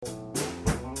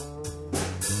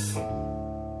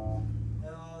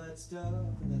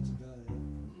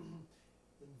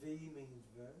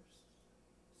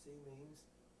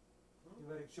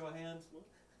Everybody show of hands.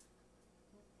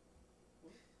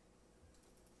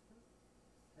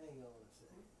 Hang on a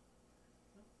second.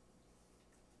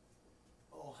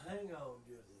 Oh, hang on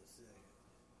just a second.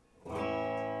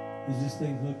 Is this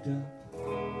thing hooked up?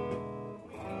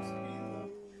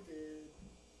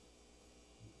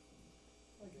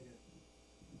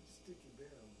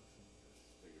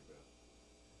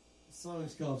 The song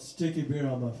is called Sticky Bear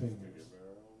on My Fingers.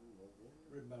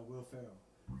 Written by Will Ferrell.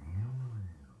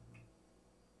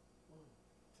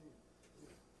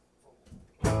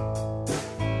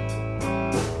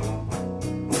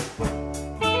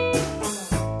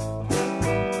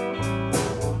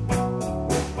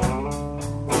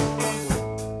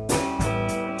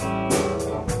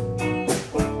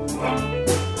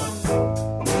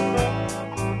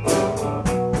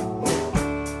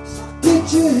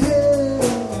 Get your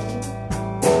head,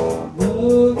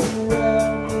 look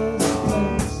around this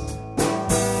place.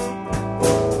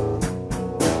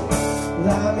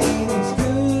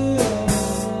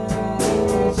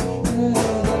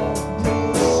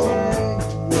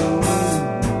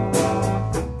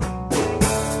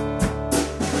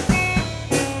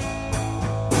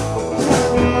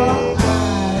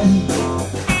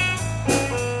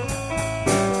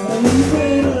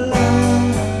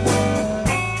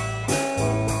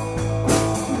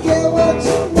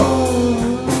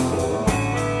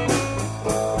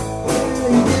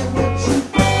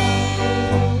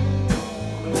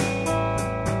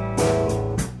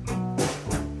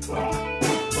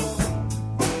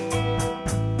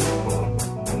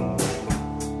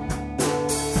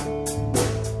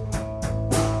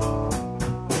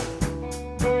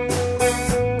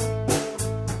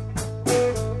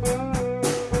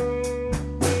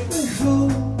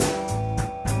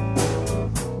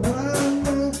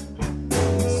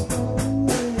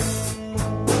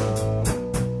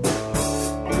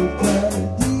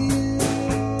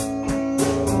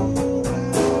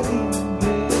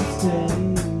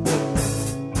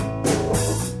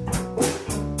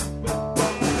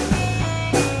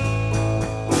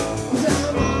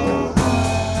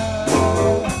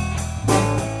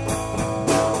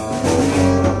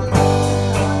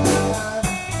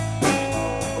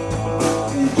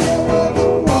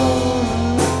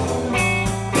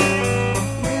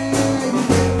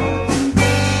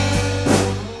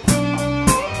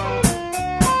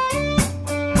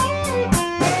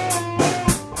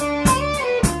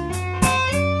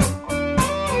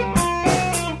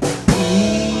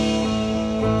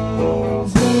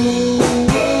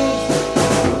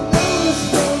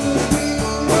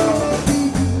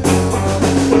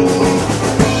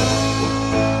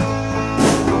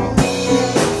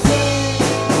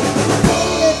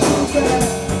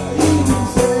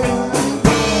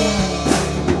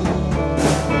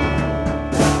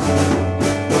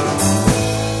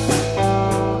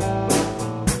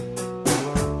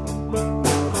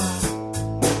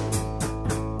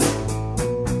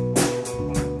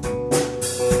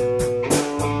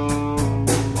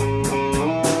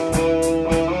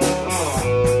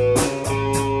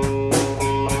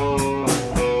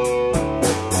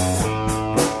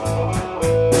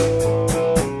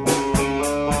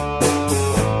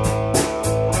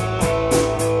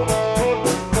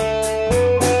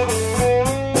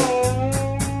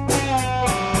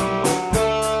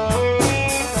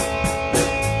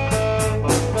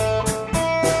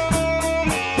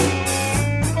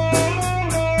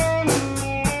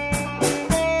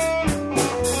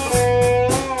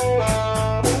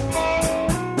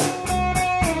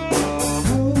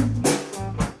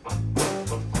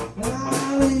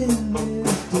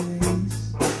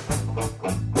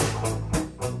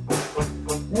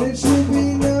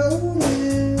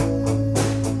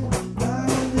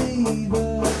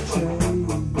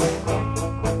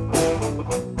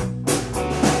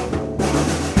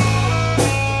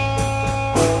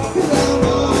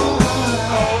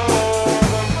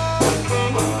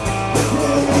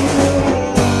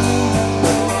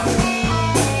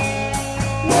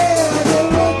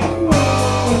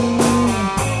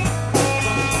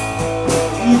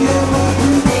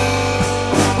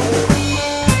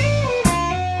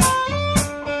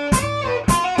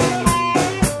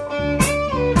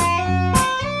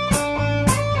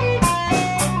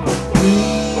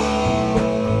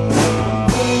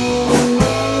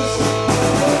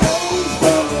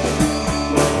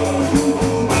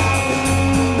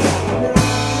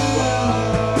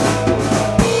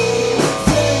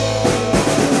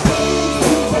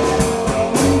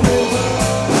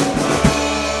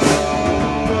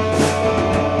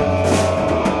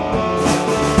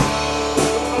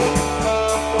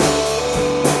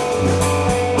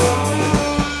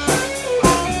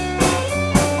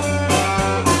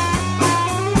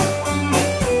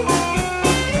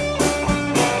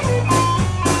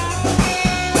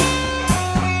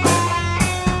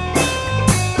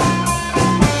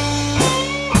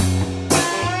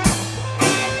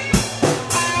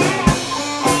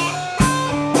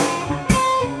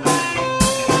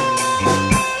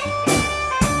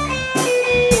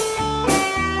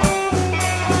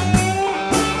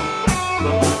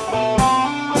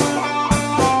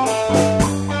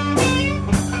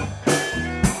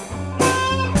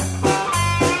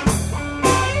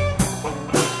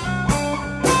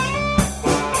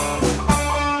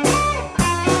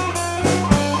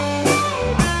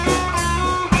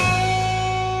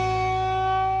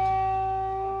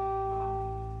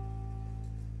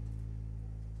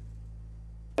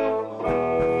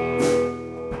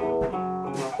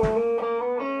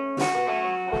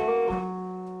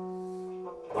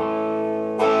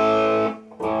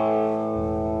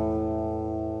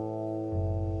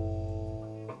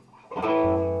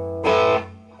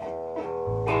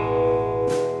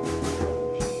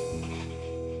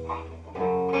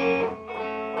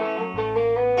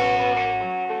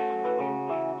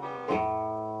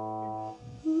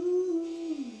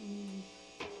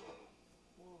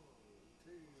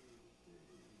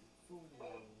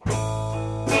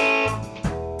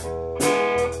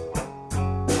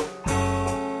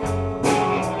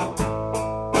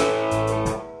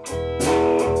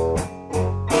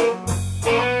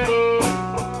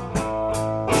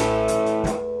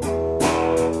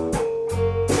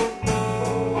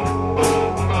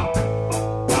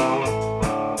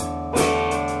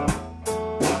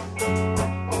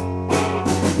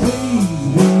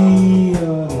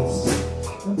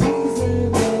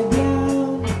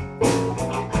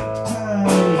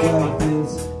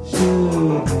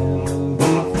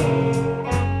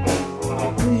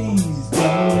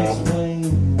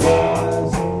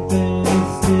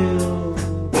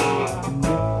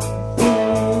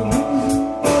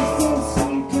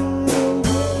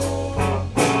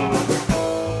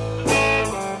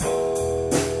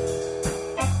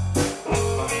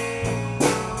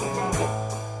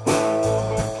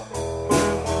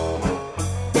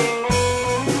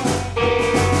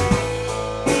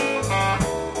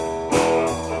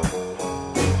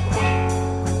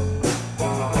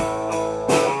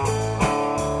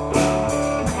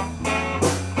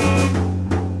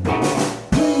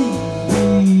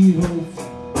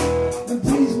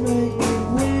 Please make me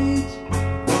wait.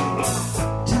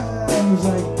 Times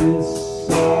like this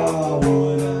are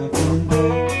what I can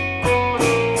take.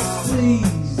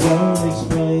 Please don't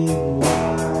explain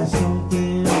why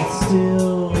something is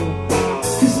still.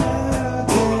 'Cause I've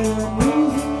been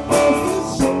losing most of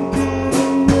some kind of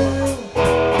will.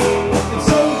 And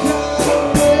some kind of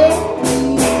will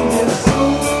means that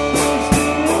someone's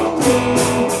still there.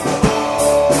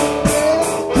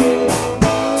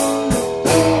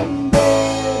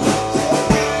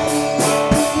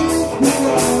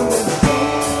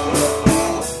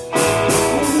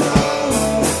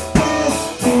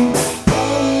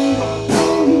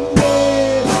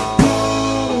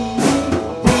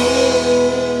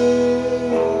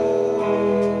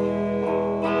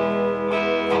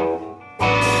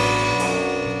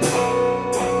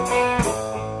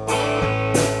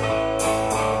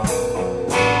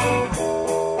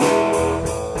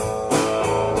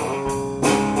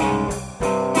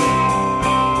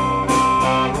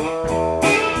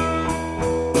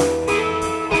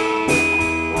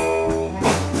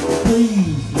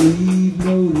 Please leave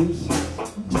notice,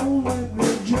 don't let me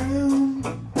drown.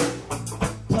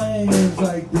 Plans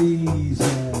like these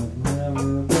have never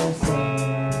been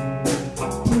found.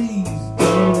 Please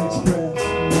don't express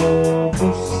more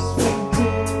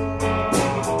perspective.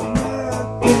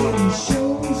 Nothing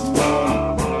shows more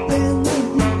than the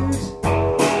years.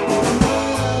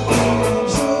 Nothing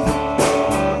shows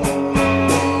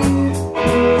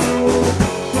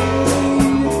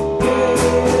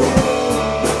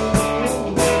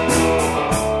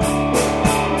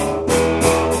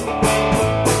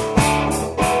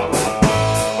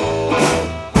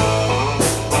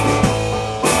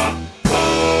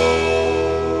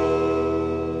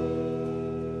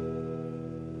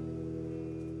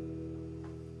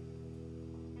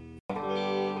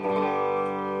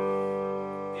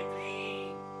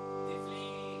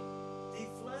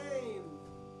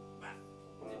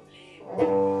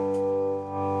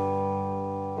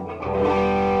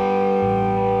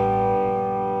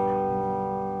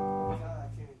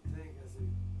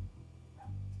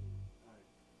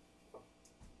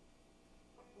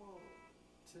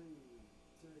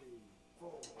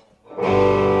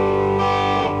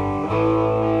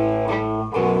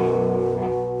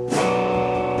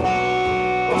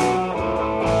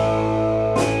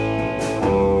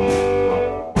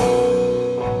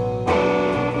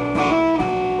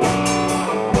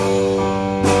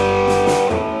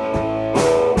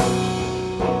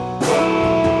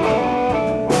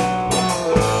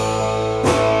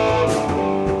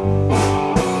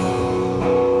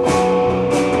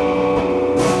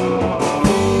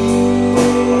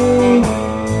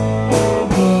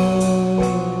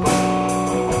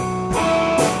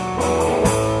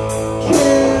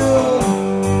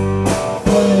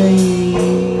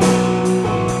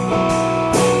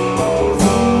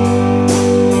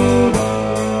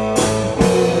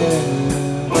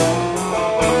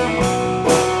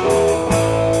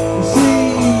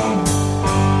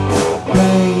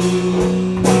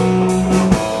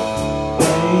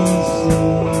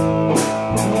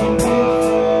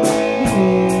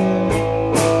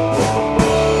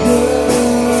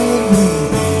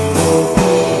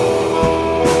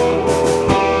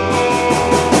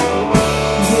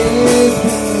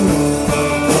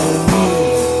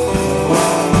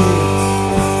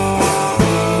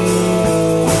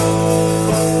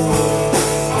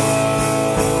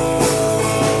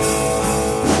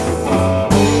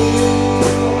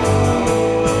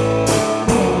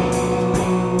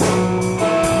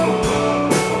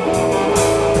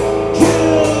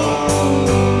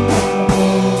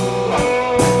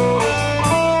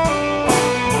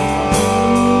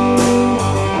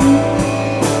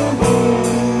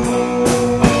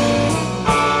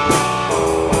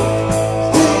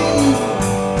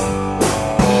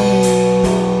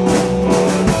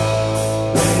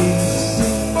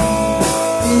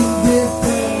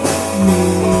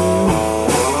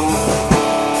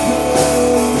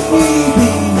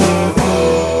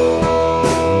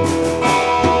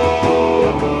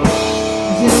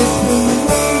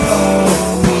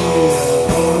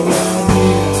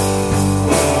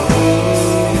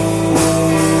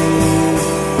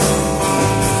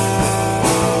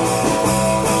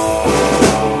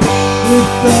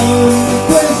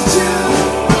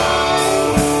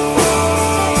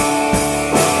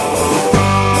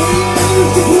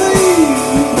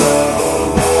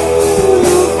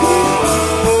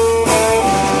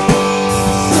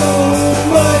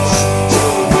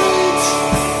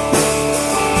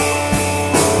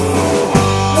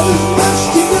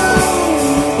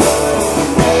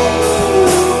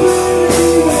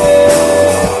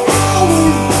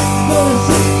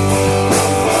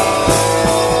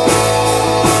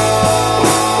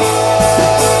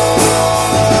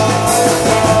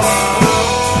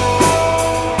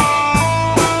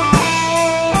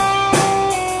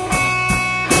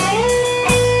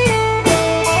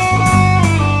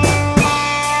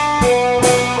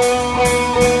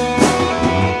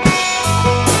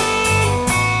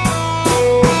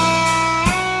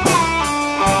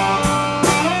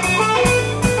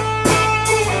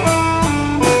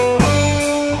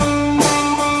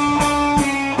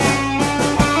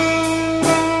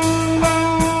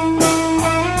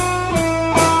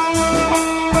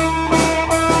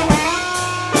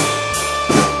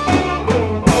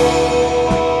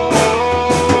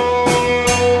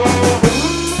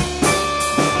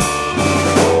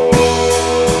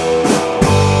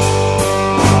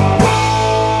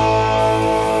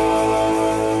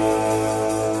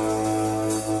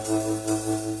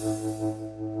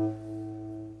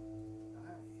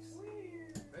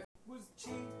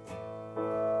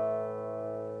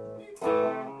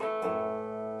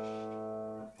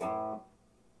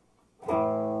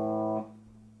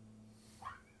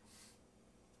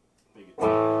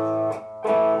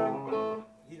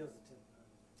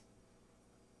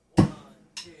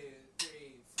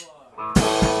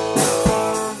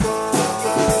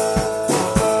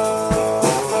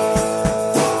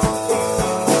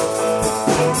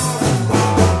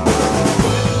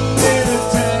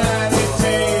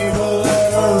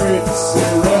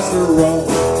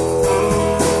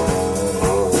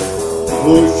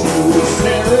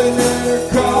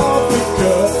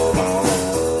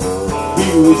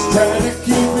trying to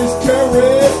keep his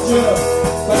courage up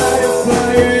by a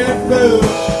flying boat.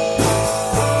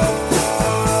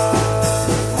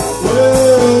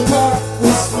 Well, talk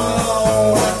was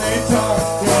small and they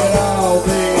talked it all.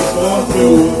 They both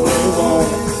knew what they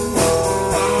wanted.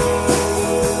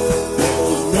 There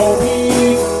was no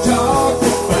need to talk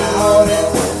about it.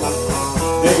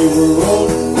 They were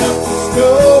old enough to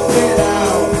scope it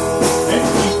out and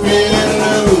keep it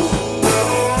loose.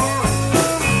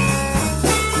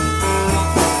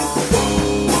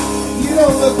 You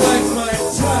don't look like my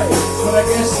type, but I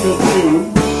guess you'll do.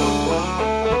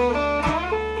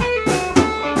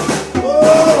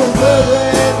 Oh, the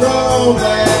red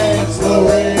romance, the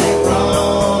red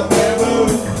rendezvous.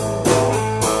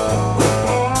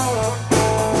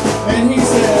 And he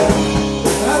said,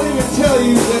 I'll even tell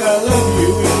you that I love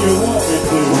you if you want me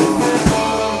to.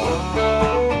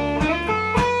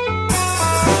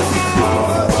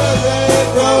 The red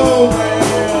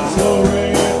romance, the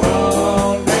red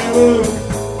rendezvous.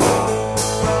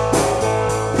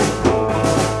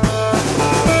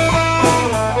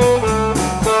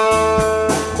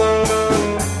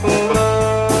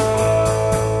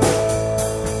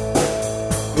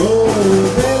 Oh,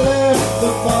 they left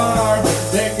the bar,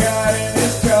 they got in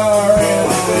his car and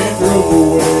they drove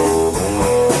away.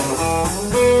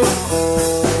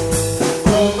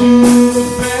 Come to the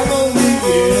family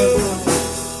inn.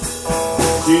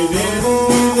 She didn't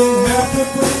even have to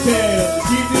pretend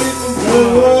she didn't know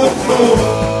what's going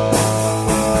on.